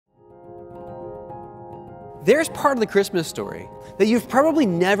There's part of the Christmas story that you've probably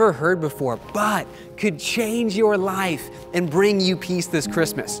never heard before, but could change your life and bring you peace this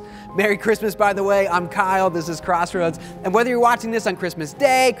Christmas. Merry Christmas, by the way. I'm Kyle. This is Crossroads. And whether you're watching this on Christmas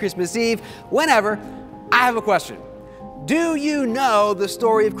Day, Christmas Eve, whenever, I have a question. Do you know the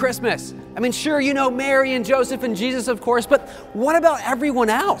story of Christmas? I mean, sure, you know Mary and Joseph and Jesus, of course, but what about everyone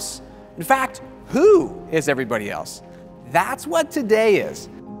else? In fact, who is everybody else? That's what today is.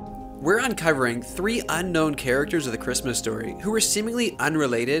 We're uncovering 3 unknown characters of the Christmas story who are seemingly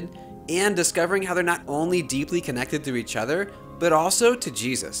unrelated and discovering how they're not only deeply connected to each other, but also to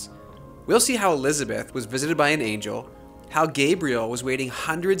Jesus. We'll see how Elizabeth was visited by an angel, how Gabriel was waiting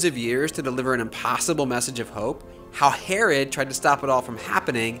hundreds of years to deliver an impossible message of hope, how Herod tried to stop it all from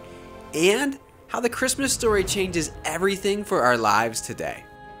happening, and how the Christmas story changes everything for our lives today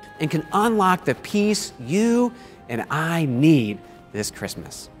and can unlock the peace you and I need this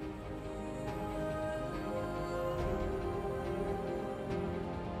Christmas.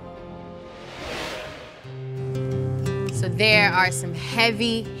 So there are some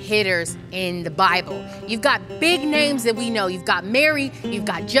heavy hitters in the Bible. You've got big names that we know. You've got Mary, you've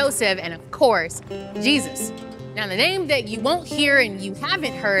got Joseph, and of course, Jesus. Now, the name that you won't hear and you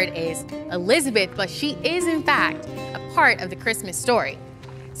haven't heard is Elizabeth, but she is in fact a part of the Christmas story.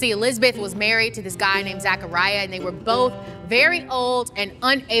 See, Elizabeth was married to this guy named Zachariah, and they were both very old and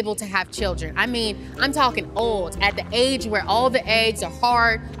unable to have children. I mean, I'm talking old, at the age where all the eggs are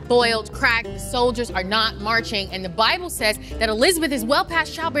hard, boiled, cracked, the soldiers are not marching, and the Bible says that Elizabeth is well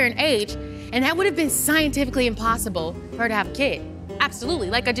past childbearing age, and that would have been scientifically impossible for her to have a kid. Absolutely,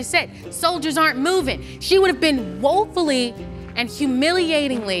 like I just said, soldiers aren't moving. She would have been woefully and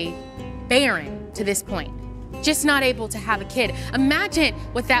humiliatingly barren to this point. Just not able to have a kid. Imagine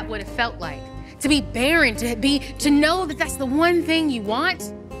what that would have felt like. To be barren, to know that that's the one thing you want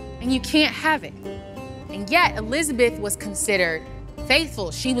and you can't have it. And yet Elizabeth was considered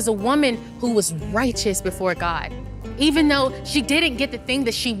faithful. She was a woman who was righteous before God. Even though she didn't get the thing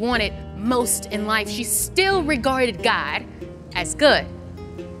that she wanted most in life, she still regarded God as good.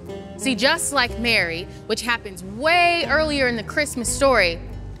 See, just like Mary, which happens way earlier in the Christmas story,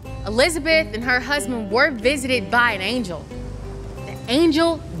 Elizabeth and her husband were visited by an angel, the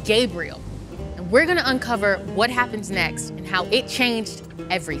angel Gabriel. And we're gonna uncover what happens next and how it changed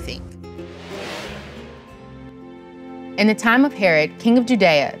everything. In the time of Herod, king of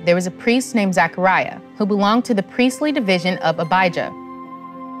Judea, there was a priest named Zachariah who belonged to the priestly division of Abijah.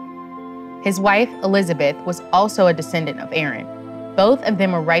 His wife, Elizabeth, was also a descendant of Aaron. Both of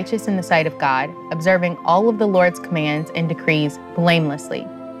them were righteous in the sight of God, observing all of the Lord's commands and decrees blamelessly.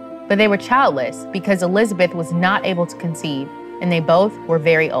 But they were childless because Elizabeth was not able to conceive, and they both were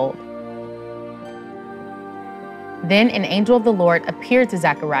very old. Then an angel of the Lord appeared to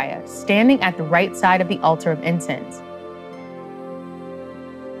Zachariah, standing at the right side of the altar of incense.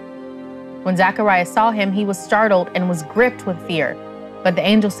 When Zachariah saw him, he was startled and was gripped with fear. But the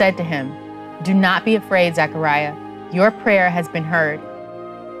angel said to him, "Do not be afraid, Zachariah. Your prayer has been heard.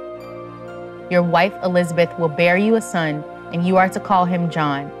 Your wife Elizabeth will bear you a son, and you are to call him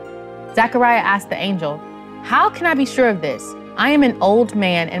John." Zachariah asked the angel, "How can I be sure of this? I am an old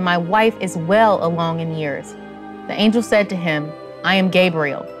man, and my wife is well along in years." The angel said to him, "I am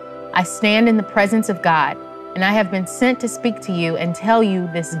Gabriel. I stand in the presence of God, and I have been sent to speak to you and tell you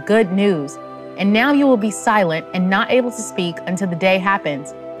this good news. And now you will be silent and not able to speak until the day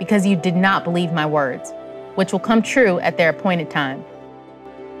happens, because you did not believe my words, which will come true at their appointed time."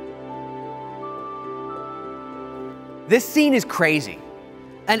 This scene is crazy.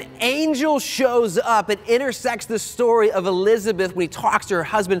 An angel shows up and intersects the story of Elizabeth when he talks to her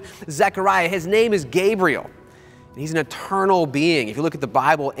husband, Zechariah. His name is Gabriel. He's an eternal being. If you look at the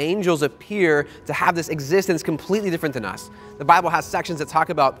Bible, angels appear to have this existence completely different than us. The Bible has sections that talk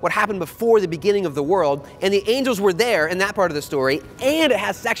about what happened before the beginning of the world, and the angels were there in that part of the story, and it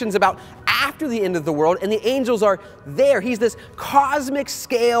has sections about after the end of the world, and the angels are there. He's this cosmic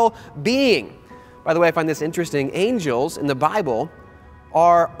scale being. By the way, I find this interesting. Angels in the Bible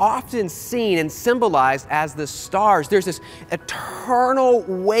are often seen and symbolized as the stars. There's this eternal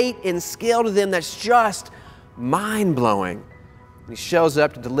weight and scale to them that's just mind-blowing. He shows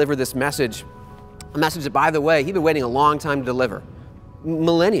up to deliver this message, a message that, by the way, he'd been waiting a long time to deliver.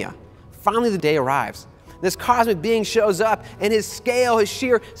 Millennia. Finally, the day arrives. This cosmic being shows up, and his scale, his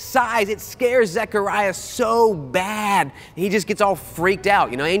sheer size, it scares Zechariah so bad. He just gets all freaked out.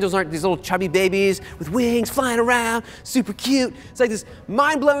 You know, angels aren't these little chubby babies with wings flying around, super cute. It's like this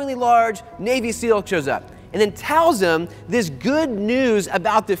mind-blowingly large Navy SEAL shows up and then tells him this good news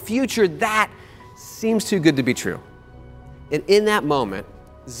about the future that seems too good to be true. And in that moment,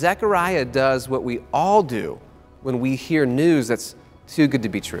 Zechariah does what we all do when we hear news that's too good to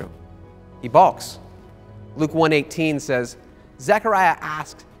be true. He balks. Luke 1:18 says, Zechariah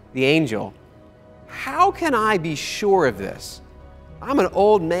asked the angel, "How can I be sure of this? I'm an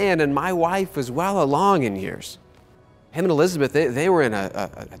old man and my wife is well along in years." Him and Elizabeth, they were in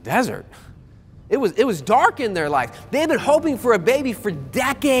a desert. It was dark in their life. They had been hoping for a baby for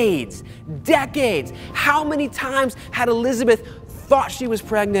decades. Decades. How many times had Elizabeth thought she was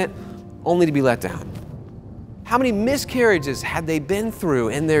pregnant only to be let down? How many miscarriages had they been through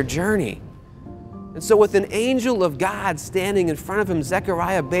in their journey? And so with an angel of God standing in front of him,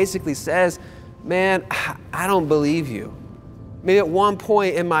 Zechariah basically says, man, I don't believe you. Maybe at one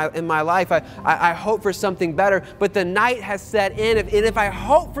point in my life, I hope for something better, but the night has set in. And if I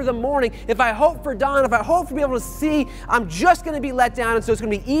hope for the morning, if I hope for dawn, if I hope to be able to see, I'm just going to be let down. And so it's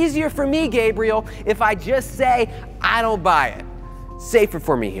going to be easier for me, Gabriel, if I just say, I don't buy it. Safer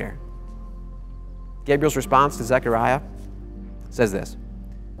for me here. Gabriel's response to Zechariah says this.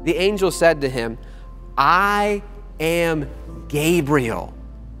 The angel said to him, I am Gabriel.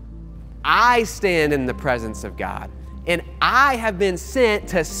 I stand in the presence of God. And I have been sent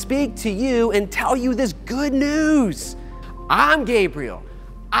to speak to you and tell you this good news. I'm Gabriel.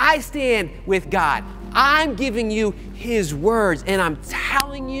 I stand with God. I'm giving you his words, and I'm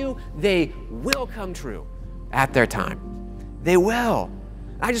telling you they will come true at their time. They will.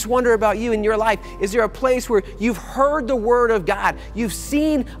 I just wonder about you in your life. Is there a place where you've heard the word of God? You've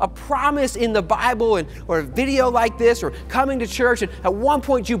seen a promise in the Bible or a video like this or coming to church, and at one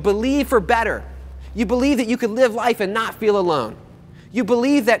point you believe for better. You believe that you could live life and not feel alone. You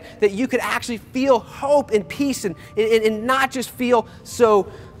believe that you could actually feel hope and peace and not just feel so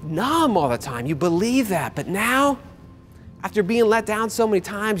numb all the time. You believe that. But now, after being let down so many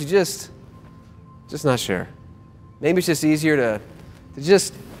times, you're just not sure. Maybe it's just easier to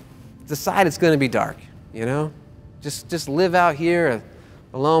just decide it's going to be dark, you know? Just live out here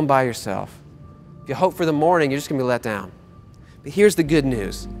alone by yourself. If you hope for the morning, you're just going to be let down. But here's the good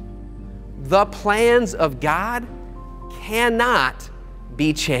news. The plans of God cannot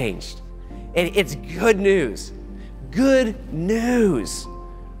be changed. And it's good news. Good news.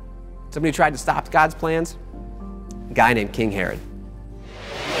 Somebody tried to stop God's plans? A guy named King Herod.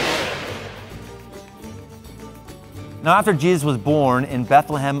 Now after Jesus was born in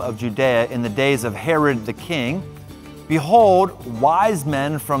Bethlehem of Judea in the days of Herod the king, behold, wise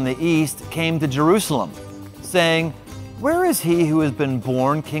men from the east came to Jerusalem, saying, Where is he who has been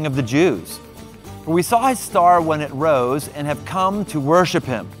born King of the Jews? For we saw his star when it rose and have come to worship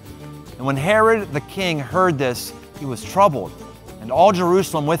him. And when Herod the king heard this, he was troubled, and all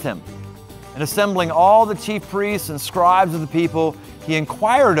Jerusalem with him. And assembling all the chief priests and scribes of the people, he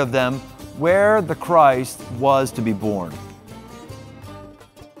inquired of them where the Christ was to be born.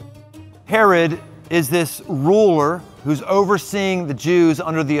 Herod is this ruler who's overseeing the Jews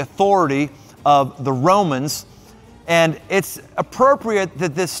under the authority of the Romans. And it's appropriate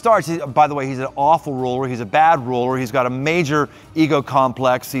that this starts. By the way, he's an awful ruler. He's a bad ruler. He's got a major ego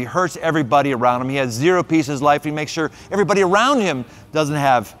complex. He hurts everybody around him. He has zero peace in his life. He makes sure everybody around him doesn't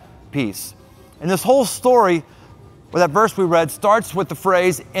have peace. And this whole story, where that verse we read, starts with the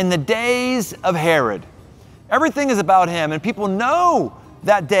phrase, in the days of Herod. Everything is about him, and people know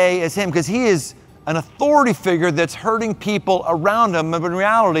that day as him because he is an authority figure that's hurting people around him. But in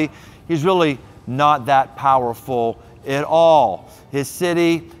reality, he's really not that powerful at all. His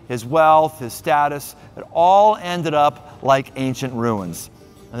city, his wealth, his status, it all ended up like ancient ruins.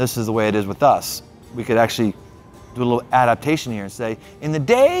 And this is the way it is with us. We could actually do a little adaptation here and say, in the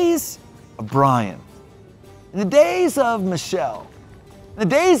days of Brian, in the days of Michelle, in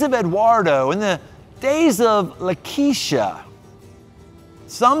the days of Eduardo, in the days of Lakeisha,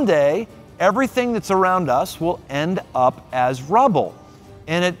 someday everything that's around us will end up as rubble.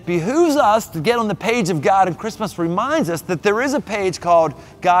 And it behooves us to get on the page of God, and Christmas reminds us that there is a page called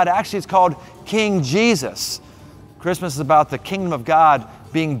God. Actually, it's called King Jesus. Christmas is about the kingdom of God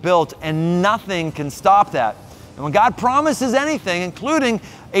being built, and nothing can stop that. And when God promises anything, including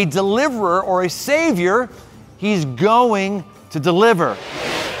a deliverer or a savior, he's going to deliver.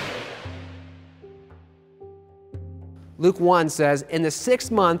 Luke 1 says, in the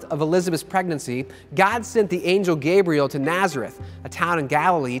 6th month of Elizabeth's pregnancy, God sent the angel Gabriel to Nazareth, a town in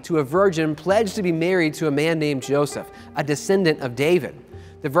Galilee, to a virgin pledged to be married to a man named Joseph, a descendant of David.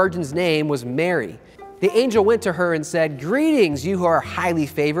 The virgin's name was Mary. The angel went to her and said, Greetings, you who are highly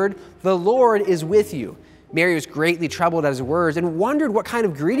favored. The Lord is with you. Mary was greatly troubled at his words and wondered what kind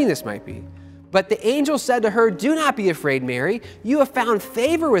of greeting this might be. But the angel said to her, "Do not be afraid, Mary. You have found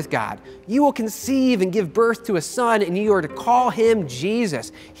favor with God. You will conceive and give birth to a son, and you are to call him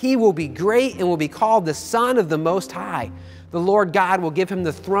Jesus. He will be great and will be called the Son of the Most High. The Lord God will give him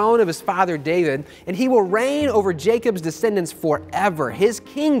the throne of his father David, and he will reign over Jacob's descendants forever. His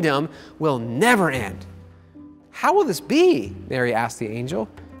kingdom will never end." "How will this be?" Mary asked the angel,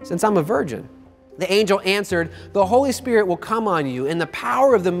 "since I'm a virgin?" The angel answered, "The Holy Spirit will come on you, and the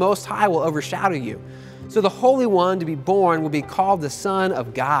power of the Most High will overshadow you. So the Holy One to be born will be called the Son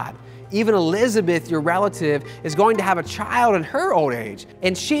of God. Even Elizabeth, your relative, is going to have a child in her old age,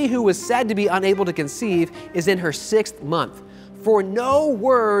 and she who was said to be unable to conceive is in her 6th month. For no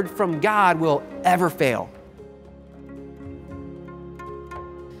word from God will ever fail."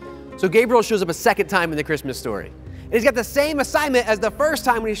 So Gabriel shows up a second time in the Christmas story. And he's got the same assignment as the first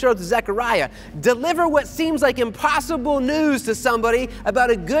time when he showed up to Zechariah. Deliver what seems like impossible news to somebody about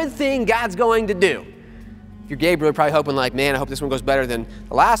a good thing God's going to do. If you're Gabriel, you're probably hoping like, man, I hope this one goes better than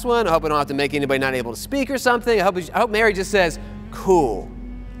the last one. I hope I don't have to make anybody not able to speak or something. I hope Mary just says, cool.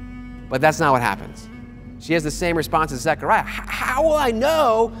 But that's not what happens. She has the same response as Zechariah. How will I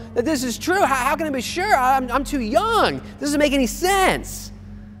know that this is true? How can I be sure? I'm too young. This doesn't make any sense.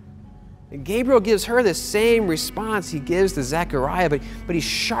 And Gabriel gives her the same response he gives to Zechariah, but he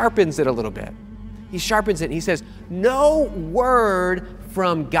sharpens it a little bit. He sharpens it and he says, no word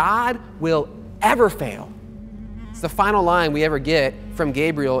from God will ever fail. It's the final line we ever get from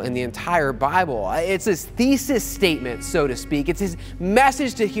Gabriel in the entire Bible. It's his thesis statement, so to speak. It's his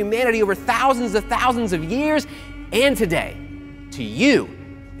message to humanity over thousands of years and today, to you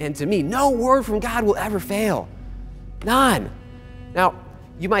and to me. No word from God will ever fail. None. Now,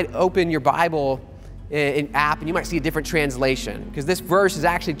 you might open your Bible in app and you might see a different translation because this verse is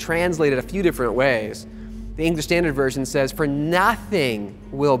actually translated a few different ways. The English Standard Version says, "For nothing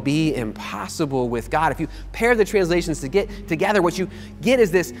will be impossible with God." If you pair the translations together, what you get is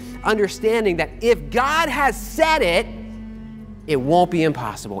this understanding that if God has said it, it won't be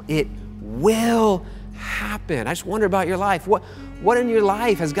impossible. It will happen. I just wonder about your life. What in your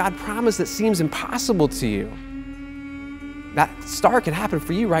life has God promised that seems impossible to you? That star can happen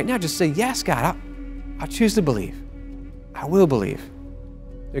for you right now. Just say, yes, God, I'll choose to believe. I will believe.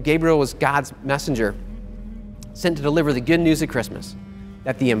 Gabriel was God's messenger, sent to deliver the good news at Christmas,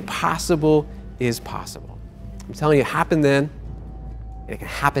 that the impossible is possible. I'm telling you, it happened then, and it can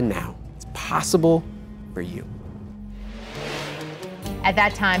happen now. It's possible for you. At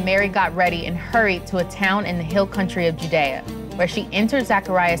that time, Mary got ready and hurried to a town in the hill country of Judea, where she entered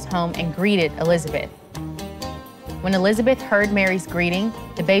Zechariah's home and greeted Elizabeth. When Elizabeth heard Mary's greeting,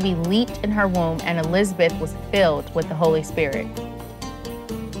 the baby leaped in her womb, and Elizabeth was filled with the Holy Spirit.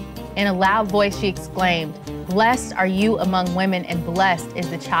 In a loud voice, she exclaimed, "Blessed are you among women, and blessed is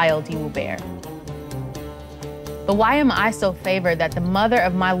the child you will bear. But why am I so favored that the mother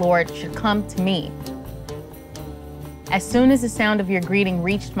of my Lord should come to me? As soon as the sound of your greeting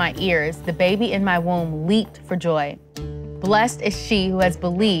reached my ears, the baby in my womb leaped for joy. Blessed is she who has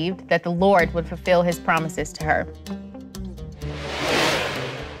believed that the Lord would fulfill his promises to her."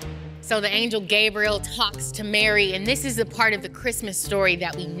 So the angel Gabriel talks to Mary, and this is the part of the Christmas story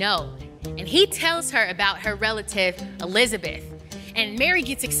that we know. And he tells her about her relative, Elizabeth. And Mary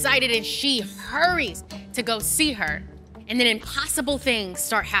gets excited and she hurries to go see her. And then impossible things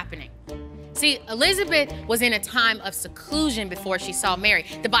start happening. See, Elizabeth was in a time of seclusion before she saw Mary.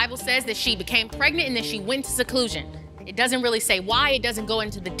 The Bible says that she became pregnant and then she went to seclusion. It doesn't really say why, it doesn't go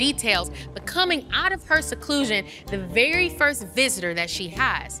into the details, but coming out of her seclusion, the very first visitor that she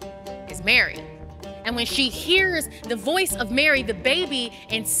has is Mary. And when she hears the voice of Mary, the baby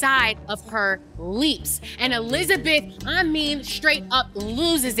inside of her leaps. And Elizabeth, I mean, straight up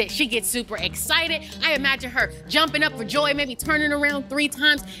loses it. She gets super excited. I imagine her jumping up for joy, maybe turning around 3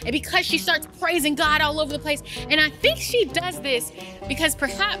 times. And because she starts praising God all over the place. And I think she does this because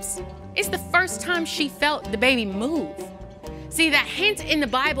perhaps it's the first time she felt the baby move. See, that hint in the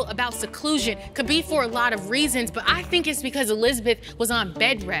Bible about seclusion could be for a lot of reasons, but I think it's because Elizabeth was on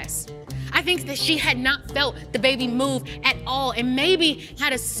bed rest. I think that she had not felt the baby move at all and maybe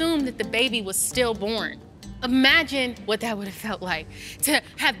had assumed that the baby was stillborn. Imagine what that would have felt like to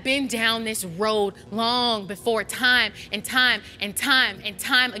have been down this road long before time and time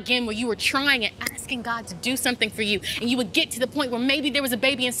again where you were trying and asking God to do something for you. And you would get to the point where maybe there was a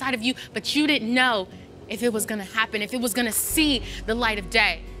baby inside of you, but you didn't know if it was gonna happen, if it was gonna see the light of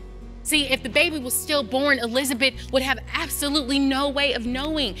day. See, if the baby was stillborn, Elizabeth would have absolutely no way of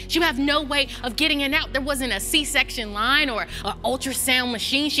knowing. She would have no way of getting it out. There wasn't a C-section line or an ultrasound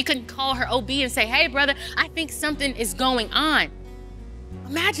machine. She couldn't call her OB and say, hey, brother, I think something is going on.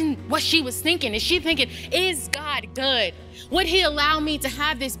 Imagine what she was thinking. Is she thinking, is God good? Would he allow me to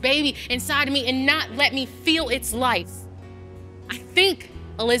have this baby inside of me and not let me feel its life? I think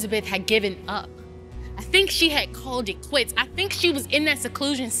Elizabeth had given up. I think she had called it quits. I think she was in that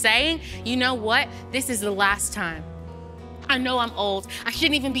seclusion saying, you know what? This is the last time. I know I'm old. I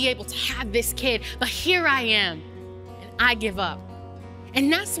shouldn't even be able to have this kid, but here I am, and I give up.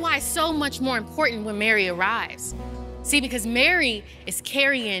 And that's why it's so much more important when Mary arrives. See, because Mary is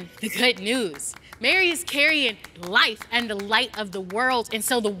carrying the good news. Mary is carrying life and the light of the world. And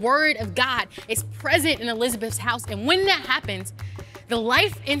so the word of God is present in Elizabeth's house. And when that happens, the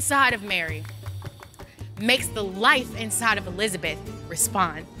life inside of Mary makes the life inside of Elizabeth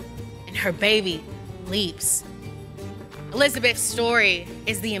respond. And her baby leaps. Elizabeth's story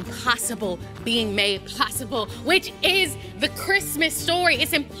is the impossible being made possible, which is the Christmas story.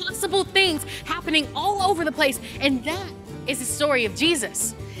 It's impossible things happening all over the place, and that is the story of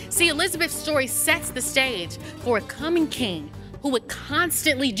Jesus. See, Elizabeth's story sets the stage for a coming king who would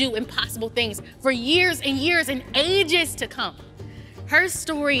constantly do impossible things for years and years and ages to come. Her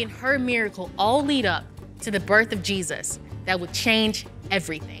story and her miracle all lead up to the birth of Jesus that would change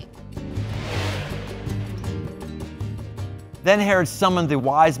everything. Then Herod summoned the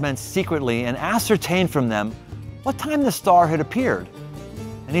wise men secretly and ascertained from them what time the star had appeared.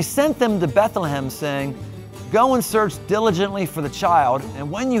 And he sent them to Bethlehem, saying, "Go and search diligently for the child,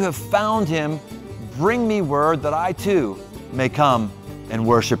 and when you have found him, bring me word that I too may come and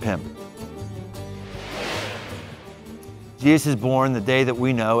worship him." Jesus is born the day that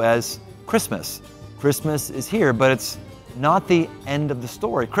we know as Christmas. Christmas is here, but it's not the end of the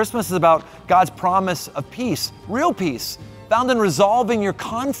story. Christmas is about God's promise of peace, real peace, found in resolving your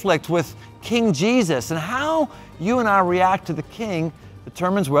conflict with King Jesus. And how you and I react to the King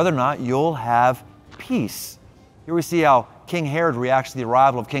determines whether or not you'll have peace. Here we see how King Herod reacts to the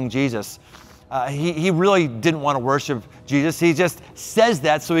arrival of King Jesus. He really didn't want to worship Jesus. He just says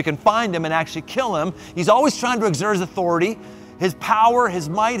that so he can find him and actually kill him. He's always trying to exert his authority, his power, his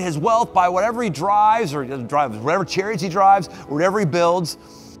might, his wealth by whatever he drives, or whatever chariots he drives, or whatever he builds.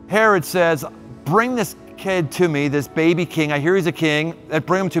 Herod says, "Bring this kid to me, this baby king. I hear he's a king.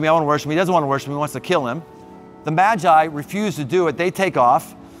 Bring him to me. I want to worship him." He doesn't want to worship him. He wants to kill him. The Magi refuse to do it. They take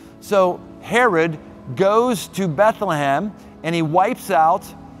off. So Herod goes to Bethlehem and he wipes out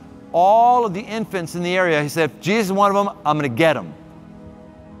all of the infants in the area. He said, if Jesus is one of them, I'm going to get him.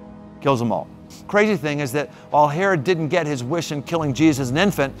 Kills them all. Crazy thing is that while Herod didn't get his wish in killing Jesus as an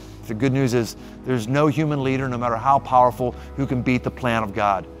infant, the good news is there's no human leader, no matter how powerful, who can beat the plan of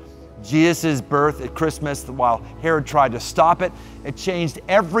God. Jesus' birth at Christmas, while Herod tried to stop it, it changed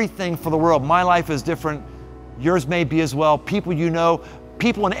everything for the world. My life is different. Yours may be as well. People you know,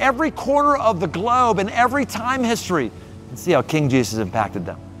 people in every corner of the globe, in every time history, and see how King Jesus impacted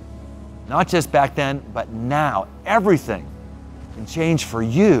them. Not just back then, but now. Everything can change for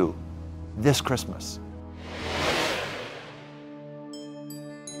you this Christmas.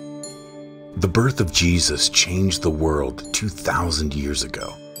 The birth of Jesus changed the world 2,000 years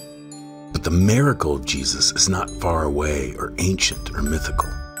ago. But the miracle of Jesus is not far away or ancient or mythical.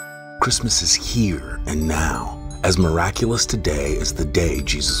 Christmas is here and now, as miraculous today as the day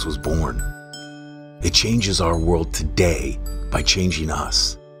Jesus was born. It changes our world today by changing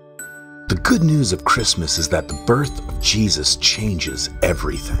us. The good news of Christmas is that the birth of Jesus changes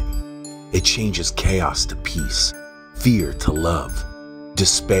everything. It changes chaos to peace, fear to love,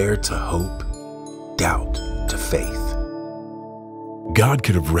 despair to hope, doubt to faith. God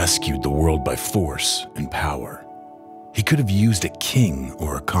could have rescued the world by force and power. He could have used a king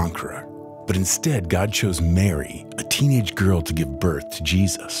or a conqueror, but instead God chose Mary, a teenage girl, to give birth to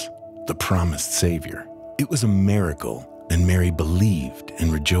Jesus, the promised Savior. It was a miracle, and Mary believed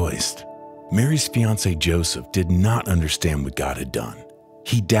and rejoiced. Mary's fiancé Joseph did not understand what God had done.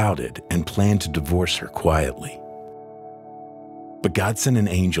 He doubted and planned to divorce her quietly. But God sent an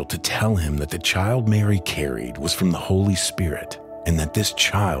angel to tell him that the child Mary carried was from the Holy Spirit, and that this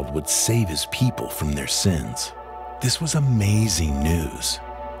child would save his people from their sins. This was amazing news.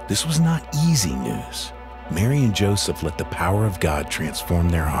 This was not easy news. Mary and Joseph let the power of God transform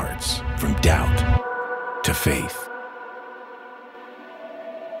their hearts from doubt to faith.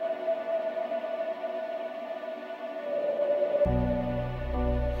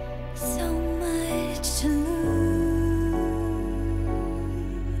 So much to lose,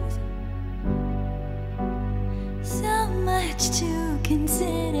 so much to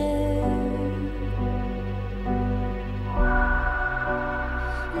consider,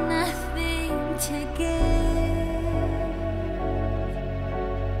 nothing to give,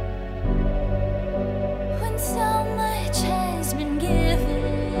 when so much has been given.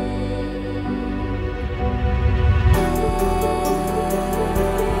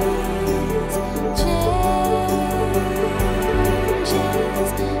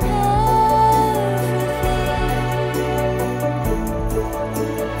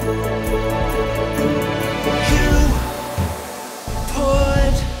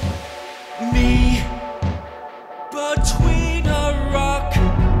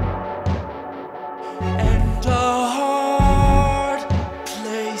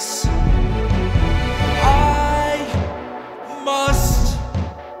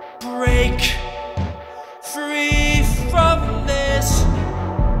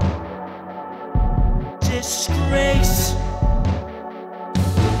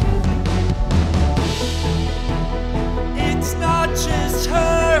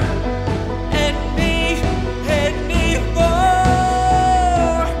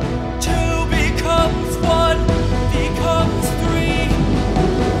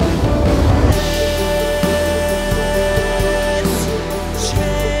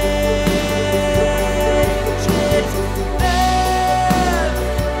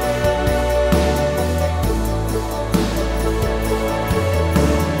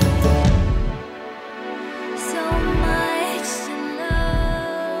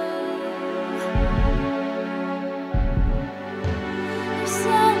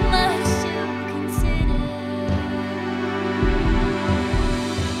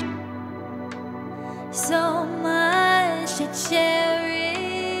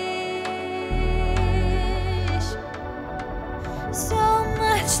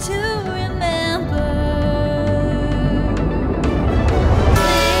 much to remember.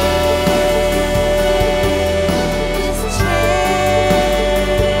 This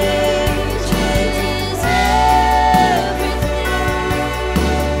changes everything.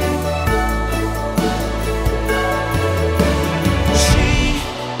 She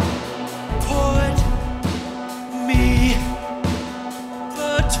put me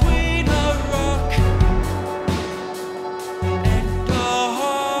between a rock and a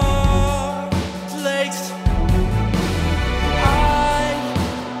hard place. I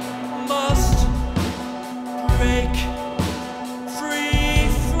must break free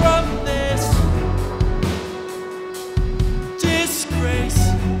from this disgrace.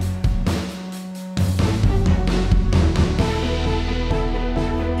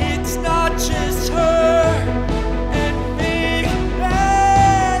 It's not just her and me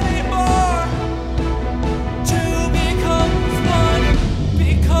anymore. Two becomes one,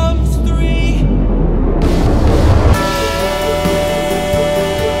 becomes three.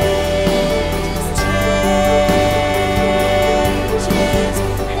 This changes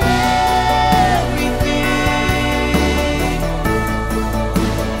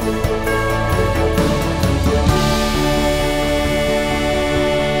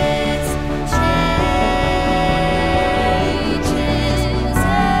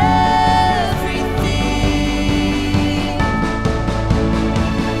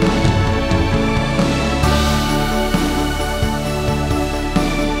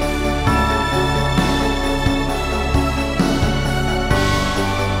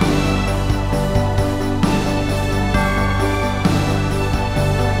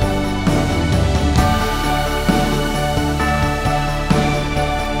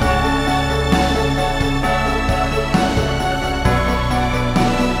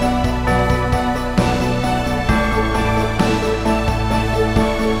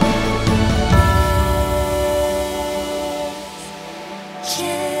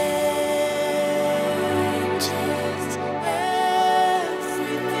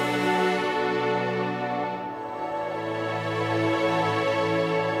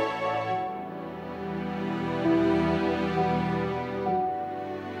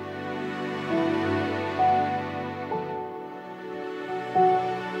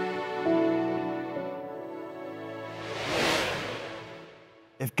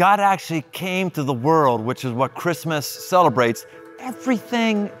If God actually came to the world, which is what Christmas celebrates,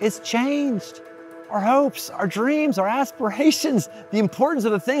 everything is changed. Our hopes, our dreams, our aspirations, the importance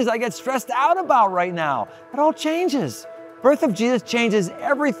of the things I get stressed out about right now, it all changes. Birth of Jesus changes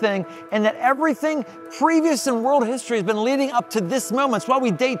everything, and that everything previous in world history has been leading up to this moment. It's why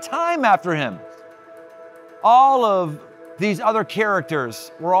we date time after him. All of these other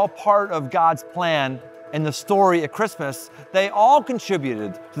characters were all part of God's plan in the story at Christmas. They all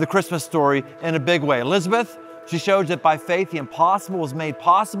contributed to the Christmas story in a big way. Elizabeth, she showed that by faith the impossible was made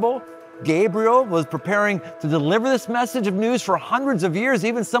possible. Gabriel was preparing to deliver this message of news for hundreds of years,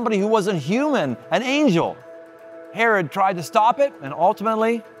 even somebody who wasn't human, an angel. Herod tried to stop it, and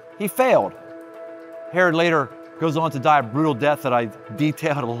ultimately he failed. Herod later goes on to die a brutal death that I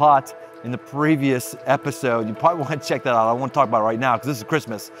detailed a lot in the previous episode. You probably want to check that out. I don't want to talk about it right now because this is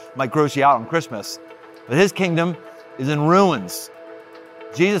Christmas. It might gross you out on Christmas. But his kingdom is in ruins.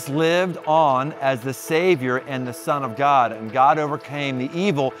 Jesus lived on as the Savior and the Son of God, and God overcame the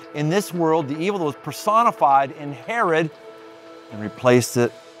evil in this world, the evil that was personified in Herod, and replaced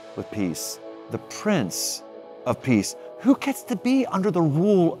it with peace. The Prince of Peace. Who gets to be under the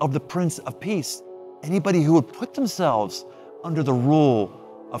rule of the Prince of Peace? Anybody who would put themselves under the rule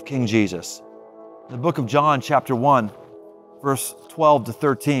of King Jesus. In the book of John, chapter 1, verse 12 to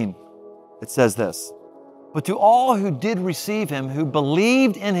 13, it says this: "But to all who did receive him, who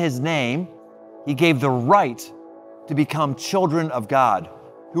believed in his name, he gave the right to become children of God,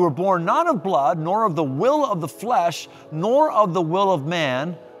 who were born not of blood, nor of the will of the flesh, nor of the will of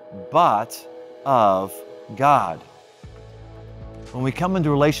man, but of God." When we come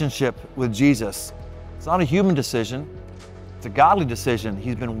into relationship with Jesus, it's not a human decision, it's a godly decision.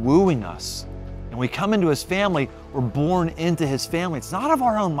 He's been wooing us. And we come into his family, we're born into his family. It's not of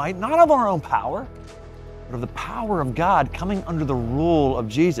our own might, not of our own power, but of the power of God coming under the rule of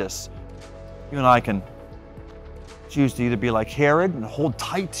Jesus. You and I can choose to either be like Herod and hold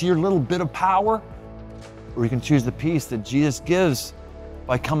tight to your little bit of power, or you can choose the peace that Jesus gives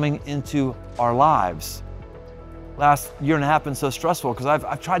by coming into our lives. Last year and a half been so stressful because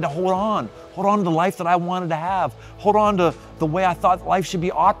I've tried to hold on to the life that I wanted to have, hold on to the way I thought life should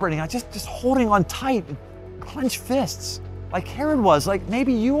be operating. I just holding on tight, clenched fists, like Herod was, like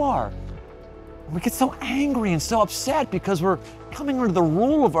maybe you are. We get so angry and so upset because we're coming under the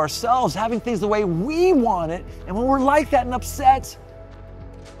rule of ourselves, having things the way we want it. And when we're like that and upset,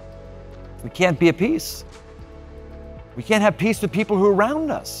 we can't be at peace. We can't have peace with people who are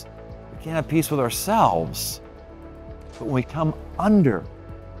around us. We can't have peace with ourselves. But when we come under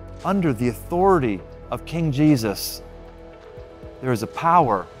the authority of King Jesus, there is a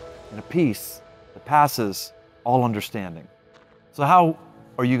power and a peace that passes all understanding. So how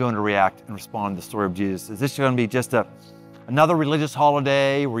are you going to react and respond to the story of Jesus? Is this going to be just another religious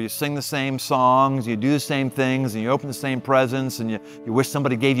holiday where you sing the same songs, you do the same things, and you open the same presents, and you wish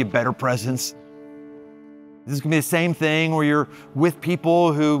somebody gave you better presents? This is going to be the same thing where you're with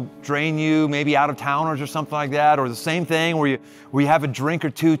people who drain you, maybe out of towners or something like that, or the same thing where you have a drink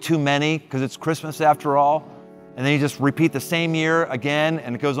or two too many because it's Christmas after all, and then you just repeat the same year again,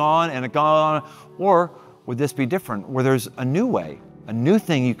 and it goes on and it goes on. Or would this be different, where there's a new way, a new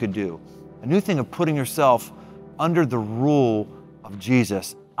thing you could do, a new thing of putting yourself under the rule of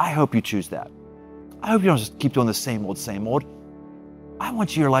Jesus? I hope you choose that. I hope you don't just keep doing the same old, same old. I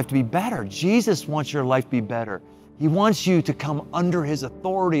want your life to be better. Jesus wants your life to be better. He wants you to come under His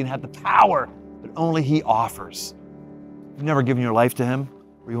authority and have the power that only He offers. If you've never given your life to Him,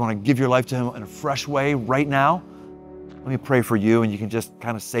 or you want to give your life to Him in a fresh way right now, let me pray for you, and you can just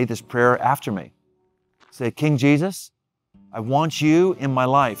kind of say this prayer after me. Say, King Jesus, I want you in my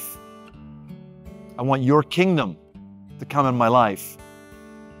life. I want your kingdom to come in my life.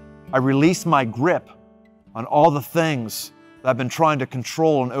 I release my grip on all the things that I've been trying to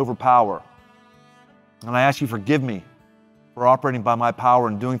control and overpower. And I ask you forgive me for operating by my power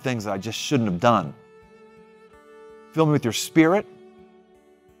and doing things that I just shouldn't have done. Fill me with your Spirit.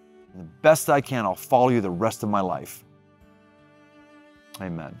 And the best I can, I'll follow you the rest of my life.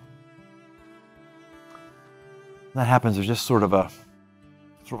 Amen. When that happens, there's just sort of a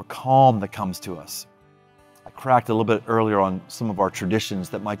calm that comes to us. I cracked a little bit earlier on some of our traditions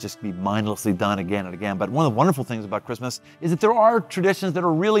that might just be mindlessly done again and again. But one of the wonderful things about Christmas is that there are traditions that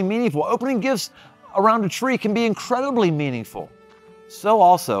are really meaningful. Opening gifts around a tree can be incredibly meaningful. So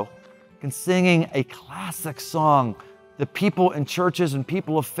also can singing a classic song that people in churches and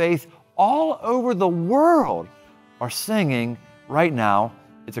people of faith all over the world are singing right now.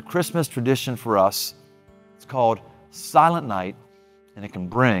 It's a Christmas tradition for us. It's called Silent Night, and it can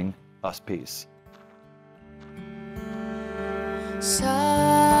bring us peace.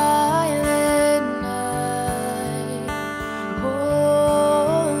 Silent night,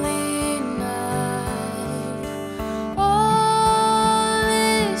 holy night, all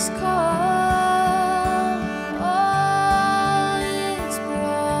is calm, all is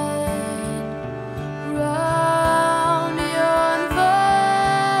bright, round yon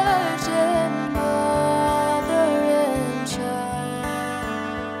virgin mother and child,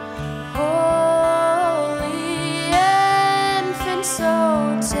 holy infant,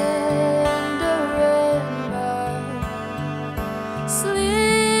 so tender and mild,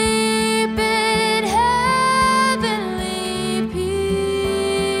 sleep in heavenly peace,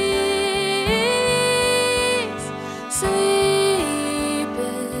 sleep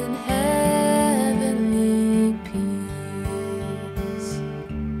in heavenly peace.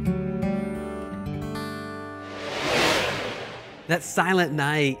 That silent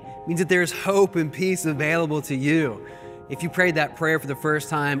night means that there's hope and peace available to you. If you prayed that prayer for the first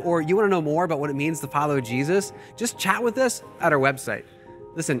time, or you want to know more about what it means to follow Jesus, just chat with us at our website.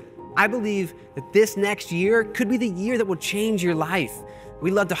 Listen, I believe that this next year could be the year that will change your life.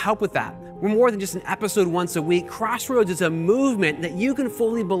 We'd love to help with that. We're more than just an episode once a week. Crossroads is a movement that you can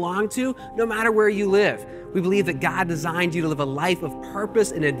fully belong to no matter where you live. We believe that God designed you to live a life of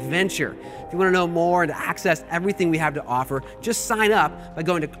purpose and adventure. If you want to know more and to access everything we have to offer, just sign up by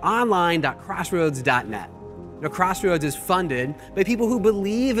going to online.crossroads.net. Now, Crossroads is funded by people who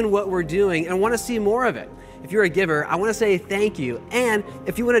believe in what we're doing and want to see more of it. If you're a giver, I want to say thank you. And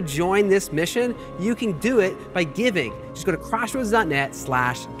if you want to join this mission, you can do it by giving. Just go to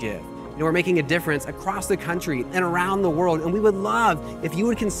crossroads.net/give. We're making a difference across the country and around the world, and we would love if you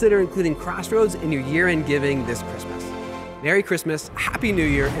would consider including Crossroads in your year-end giving this Christmas. Merry Christmas, Happy New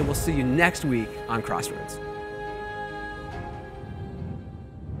Year, and we'll see you next week on Crossroads.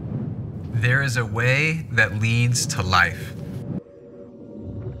 There is a way that leads to life.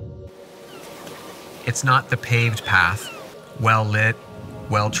 It's not the paved path, well lit,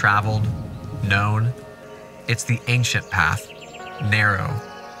 well traveled, known. It's the ancient path, narrow,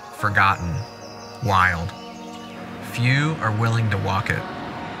 forgotten, wild. Few are willing to walk it.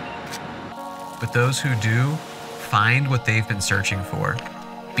 But those who do find what they've been searching for.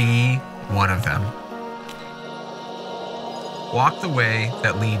 Be one of them. Walk the way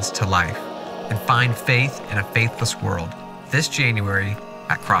that leads to life and find faith in a faithless world. this January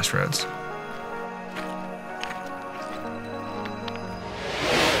at Crossroads.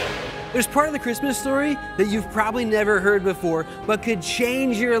 There's part of the Christmas story that you've probably never heard before, but could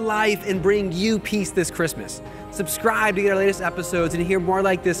change your life and bring you peace this Christmas. Subscribe to get our latest episodes and hear more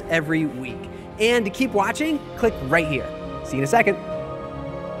like this every week. And to keep watching, click right here. See you in a second.